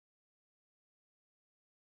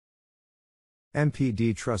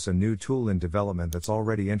MPD Truss, a new tool in development that's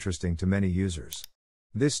already interesting to many users.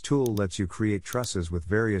 This tool lets you create trusses with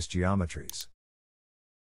various geometries.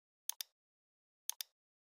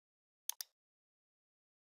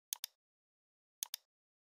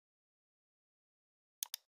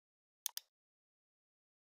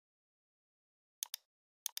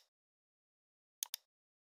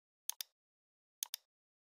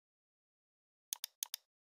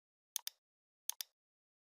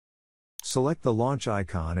 Select the launch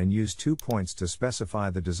icon and use 2 points to specify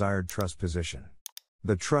the desired truss position.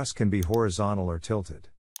 The truss can be horizontal or tilted.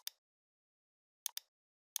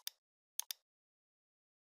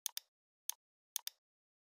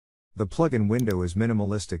 The plugin window is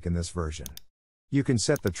minimalistic in this version. You can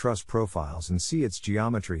set the truss profiles and see its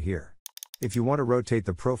geometry here. If you want to rotate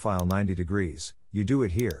the profile 90 degrees, you do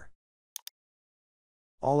it here.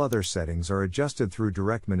 All other settings are adjusted through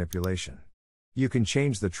direct manipulation. You can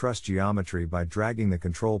change the truss geometry by dragging the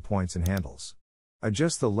control points and handles.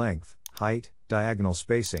 Adjust the length, height, diagonal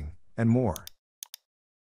spacing, and more.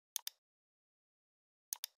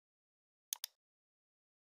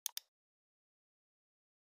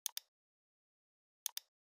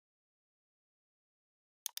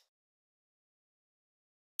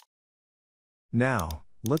 Now,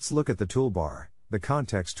 let's look at the toolbar, the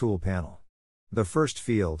context tool panel. The first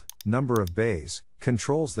field, number of bays,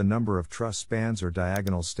 controls the number of truss spans or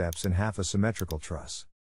diagonal steps in half a symmetrical truss.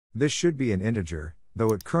 This should be an integer,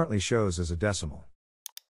 though it currently shows as a decimal.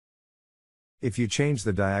 If you change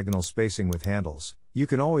the diagonal spacing with handles, you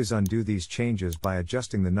can always undo these changes by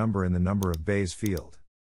adjusting the number in the number of bays field.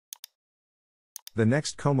 The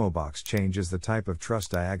next como box changes the type of truss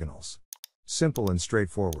diagonals. Simple and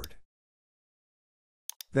straightforward.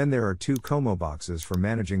 Then there are 2 como boxes for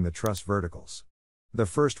managing the truss verticals. The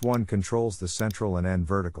first one controls the central and end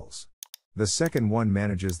verticals. The second one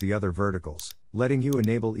manages the other verticals, letting you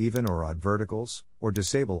enable even or odd verticals, or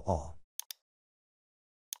disable all.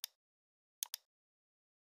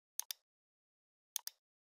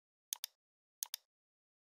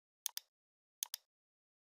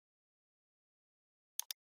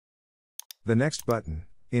 The next button,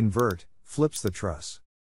 invert, flips the truss.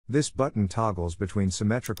 This button toggles between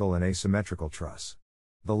symmetrical and asymmetrical truss.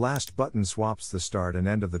 The last button swaps the start and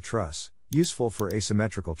end of the truss, useful for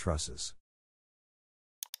asymmetrical trusses.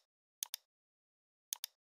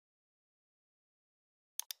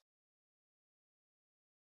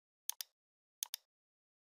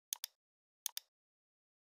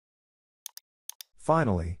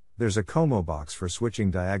 Finally, there's a como box for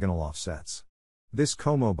switching diagonal offsets. This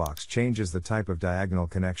como box changes the type of diagonal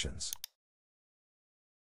connections.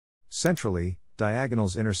 Centrally,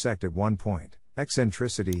 diagonals intersect at one point.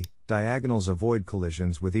 Eccentricity, diagonals avoid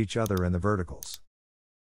collisions with each other and the verticals.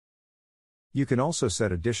 You can also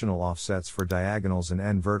set additional offsets for diagonals and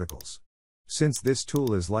end verticals. Since this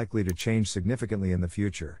tool is likely to change significantly in the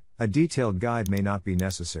future, a detailed guide may not be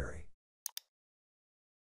necessary.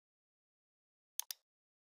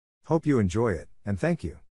 Hope you enjoy it, and thank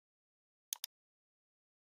you.